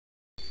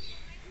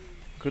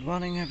Good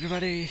morning,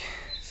 everybody.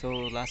 So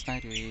last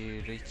night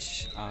we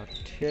reached out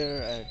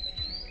here at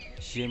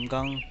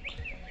Zhemgang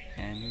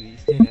and we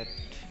stayed at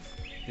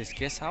this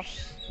guest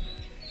house.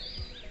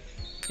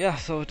 Yeah,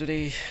 so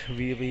today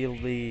we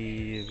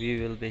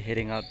will be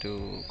heading out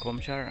to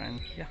Komchar, and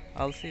yeah,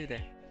 I'll see you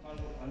there.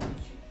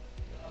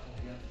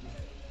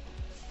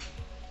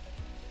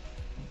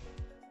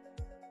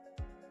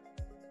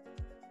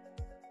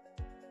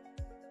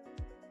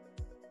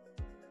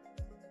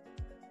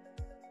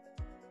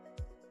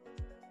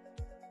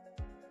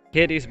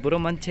 Here is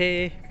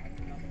Buromanche.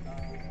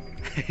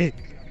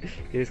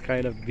 He's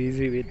kind of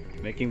busy with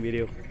making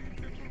video.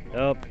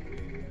 Yup.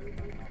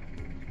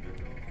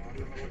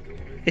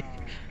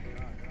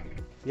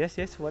 Yes,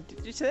 yes. What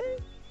did you say?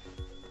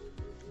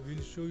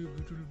 We'll show you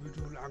beautiful,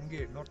 beautiful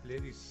ange, not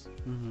ladies.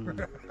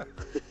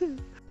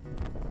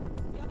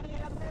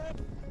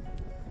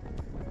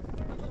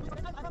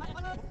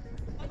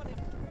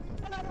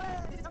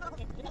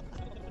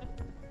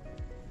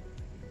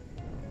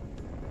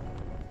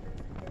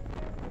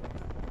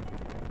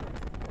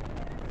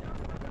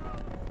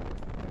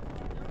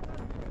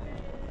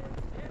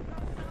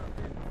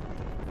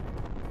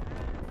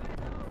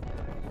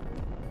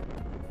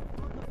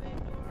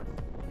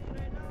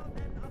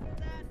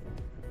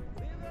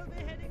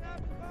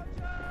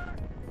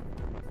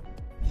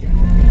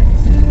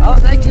 I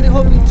was actually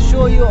hoping to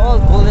show you all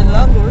golden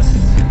langurs,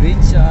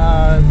 which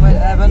are quite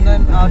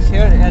abundant out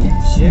here at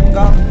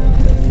Zhemgang,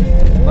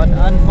 but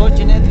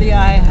unfortunately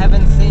I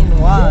haven't seen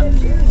one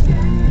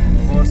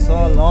for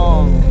so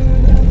long.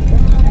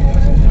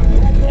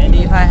 And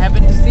if I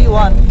happen to see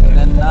one,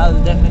 then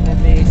I'll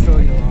definitely show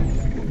you.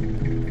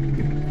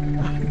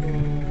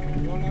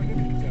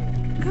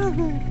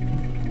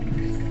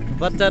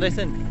 What's the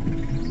reason?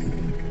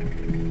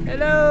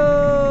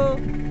 Hello!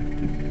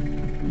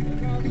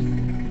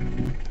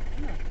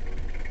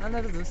 Ano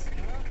dos?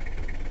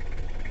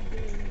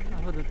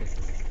 Apa tu?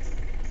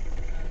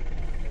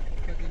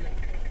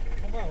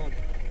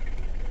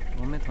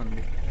 Moment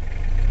होंगे.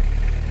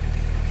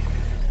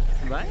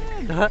 भाई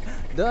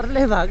डर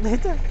ले भाग नहीं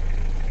था.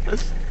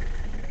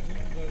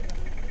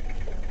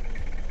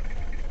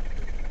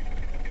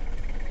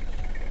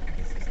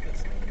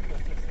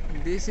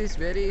 This is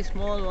very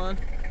small one.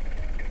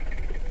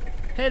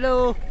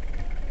 Hello.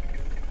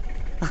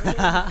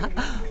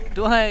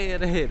 Do I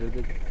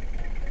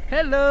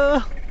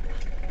Hello.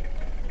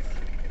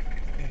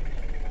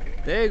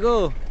 There you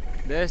go.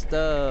 There's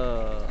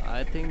the,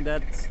 I think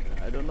that's,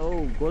 I don't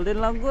know, golden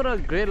langur or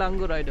grey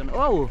langur, I don't know.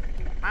 Oh,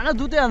 Anna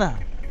dute Anna.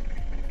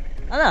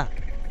 Anna.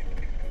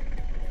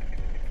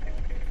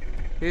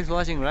 He's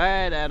watching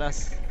right at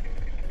us.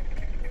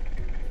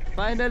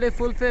 Finally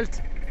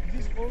fulfilled.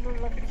 These golden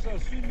langurs are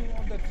swimming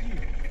on the tree.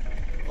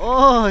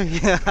 Oh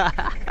yeah.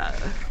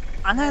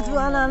 Anna tu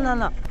Anna.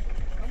 Anna.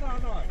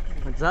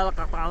 Zal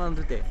kakak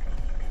dute.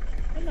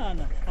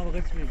 Anna. How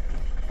can you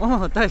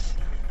Oh, touch.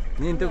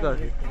 Nintu ka.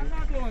 Anna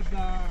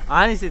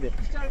Ani si de.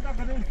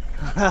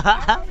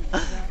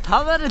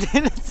 Thamar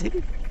din si.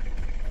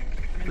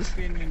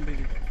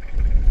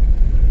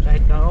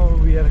 Right now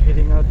we are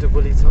heading out to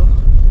Buli Lake.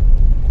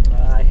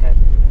 I had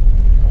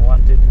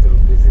wanted to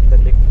visit the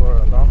lake for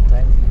a long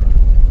time,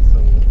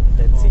 so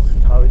let's see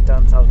how it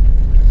turns out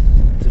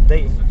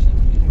today.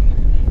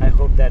 I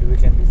hope that we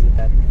can visit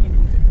that.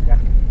 Yeah,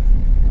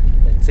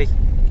 let's see.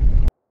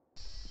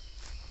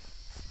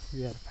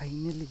 We are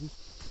finally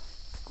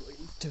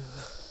going to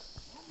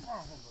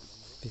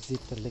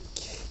visit the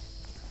lake.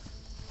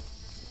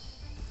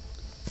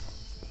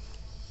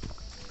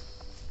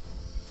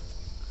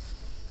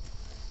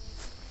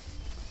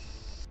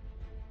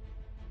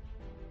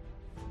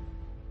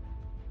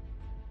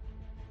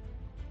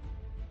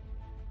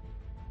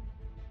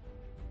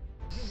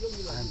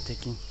 I'm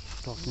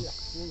talking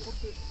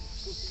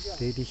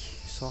really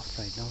soft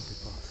right now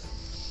because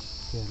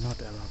we are not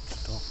allowed to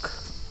talk,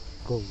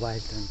 go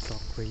wild and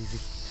talk crazy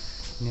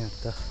near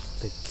the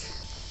lake.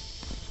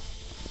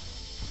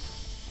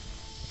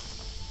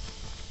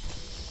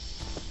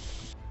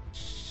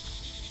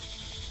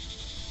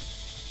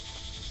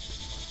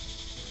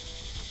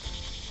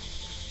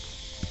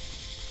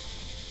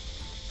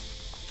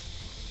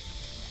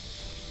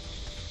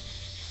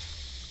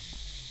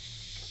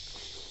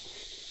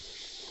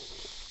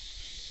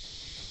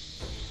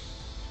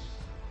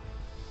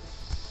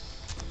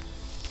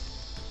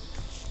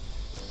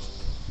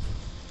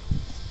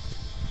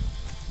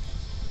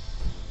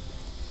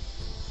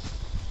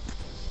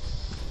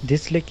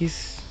 This lake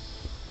is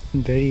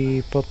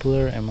very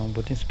popular among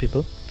Buddhist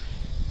people,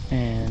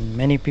 and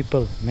many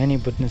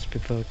Buddhist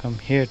people come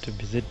here to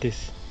visit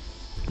this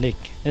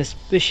lake,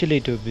 especially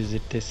to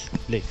visit this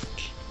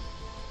lake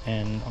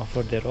and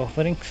offer their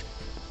offerings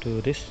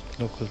to this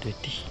local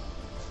deity.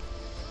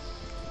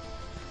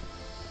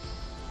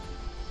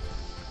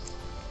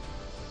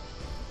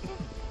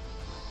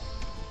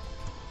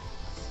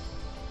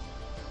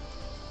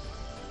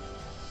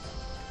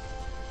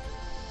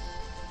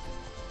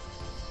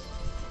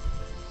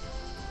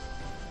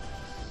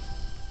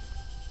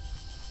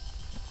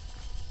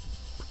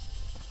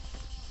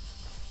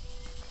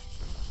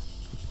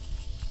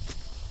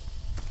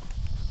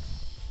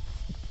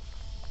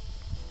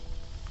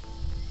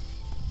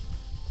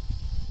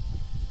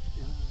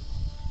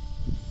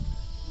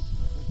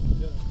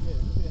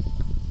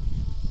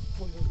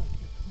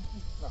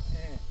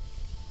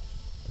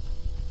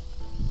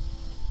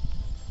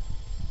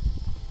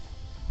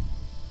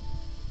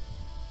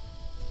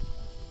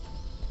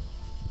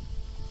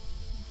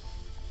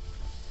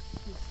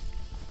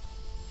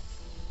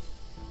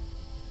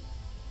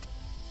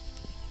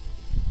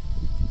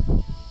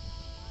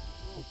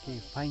 Okay,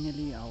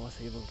 finally I was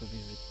able to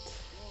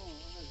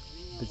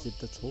visit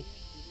the top.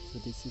 So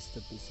this is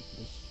the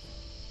basically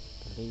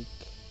the lake,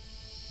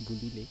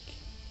 Buli Lake,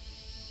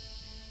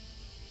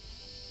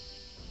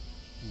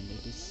 and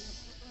it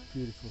is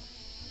beautiful.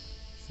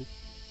 See?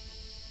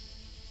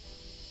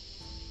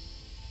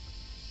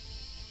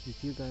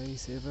 If you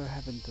guys ever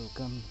happen to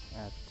come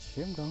at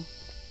Zhemgang,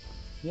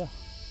 yeah,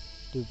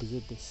 do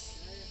visit this.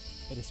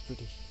 It is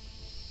pretty.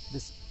 It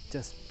is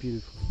just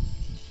beautiful.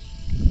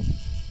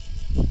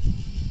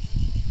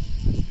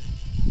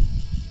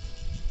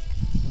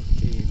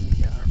 Okay,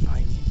 we are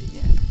finally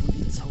at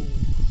Buli Lake. It's quite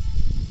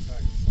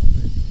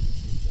pretty.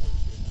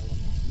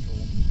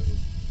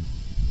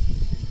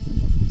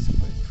 Looks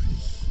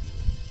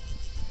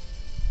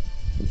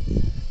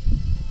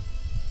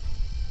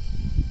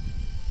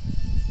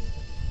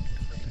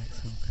like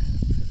some kind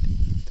of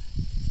building.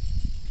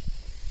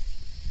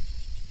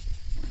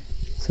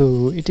 So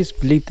it is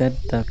believed that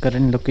the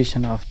current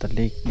location of the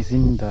lake is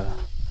in the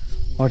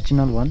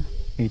original one.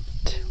 It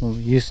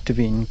used to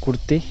be in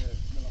Kurte,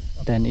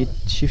 then it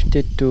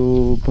shifted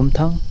to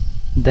Bumthang,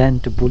 then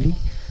to Buli,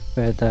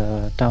 where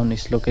the town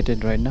is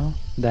located right now,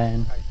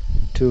 then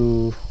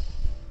to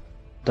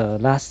the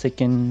last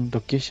second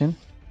location,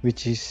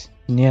 which is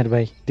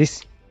nearby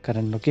this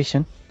current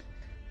location.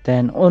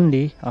 Then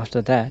only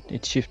after that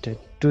it shifted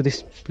to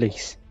this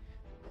place,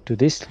 to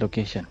this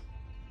location.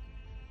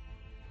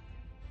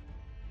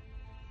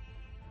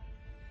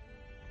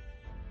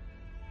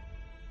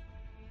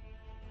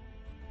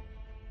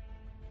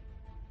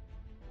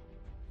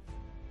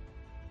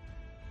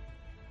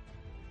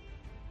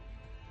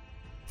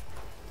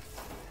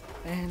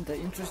 And the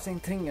interesting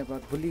thing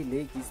about Buli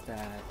Lake is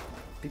that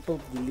people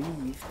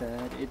believe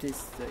that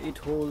it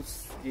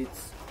holds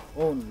its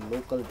own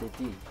local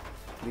deity,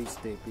 which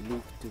they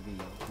believe to be,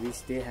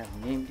 which they have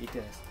named it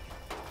as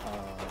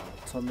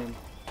Jigme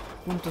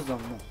Kundrel.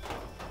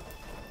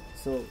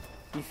 So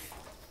if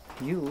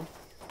you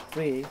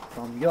pray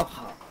from your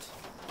heart,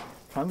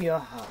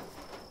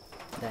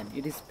 then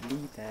it is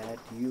believed that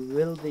you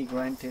will be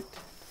granted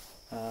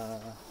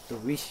the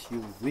wish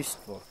you wished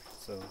for.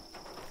 So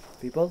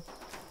people,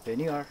 when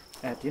you are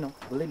at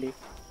Buli Lake,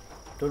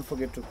 don't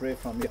forget to pray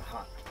from your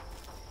heart.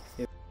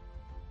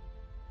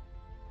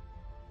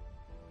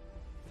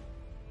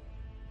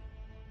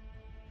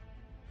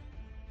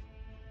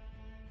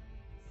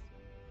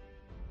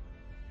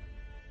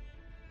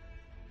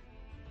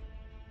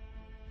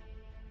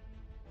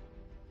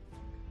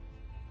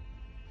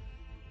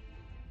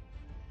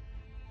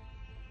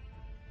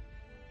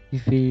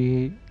 If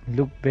we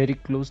look very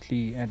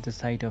closely at the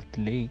side of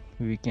the lake,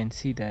 we can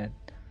see that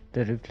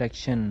the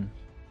reflection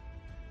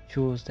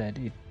shows that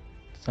it's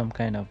some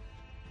kind of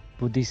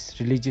Buddhist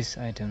religious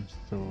items.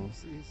 So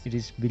it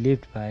is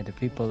believed by the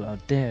people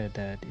out there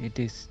that it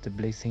is the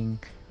blessing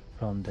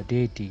from the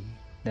deity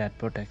that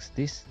protects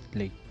this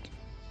lake.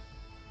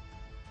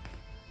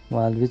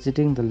 While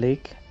visiting the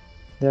lake,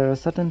 there are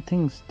certain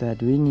things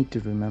that we need to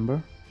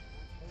remember.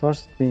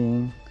 First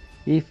being,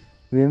 if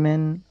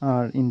women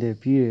are in their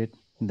period,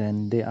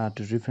 then they are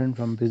to refrain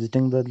from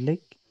visiting the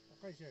lake.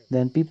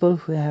 Then people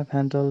who have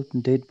handled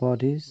dead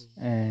bodies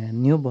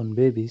and newborn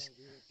babies,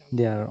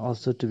 they are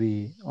also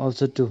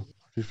to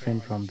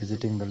refrain from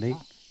visiting the lake,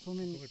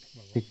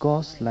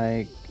 because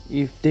like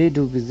if they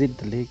do visit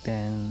the lake,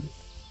 then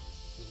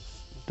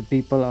the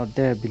people out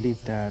there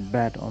believe that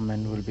bad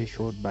omen will be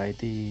showed by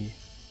the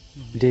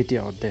deity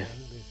out there.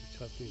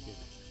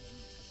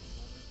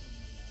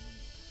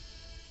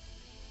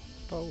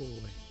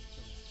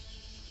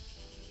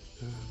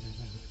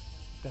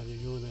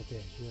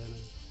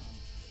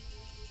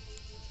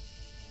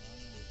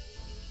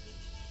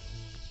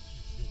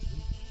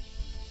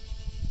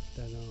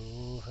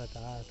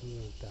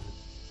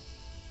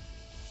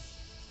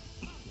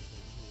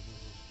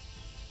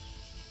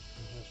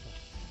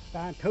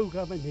 ta thâu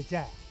các bạn người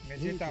trẻ người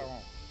trẻ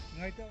tao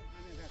người ta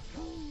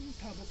thâu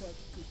thâu một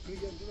cái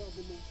dân đó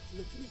mà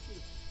lực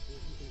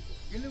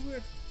cái lúc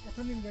có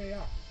thân hình về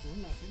à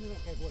cũng là cái lúc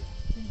cái gọi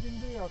chính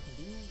chính đấy à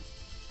thì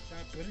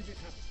ta cứ đi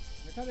thắp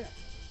người ta đấy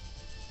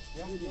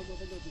ya nó có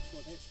cái gì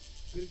có thế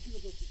cái gì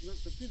có nó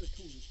tự nhiên là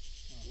thu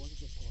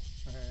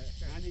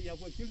아니 야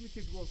뭐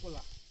질비치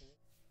그거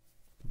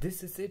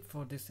This is it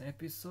for this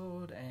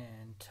episode,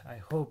 and I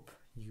hope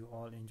you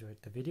all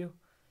enjoyed the video.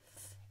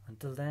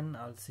 Until then,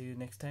 I'll see you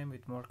next time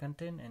with more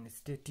content, and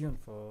stay tuned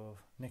for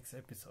next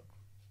episode.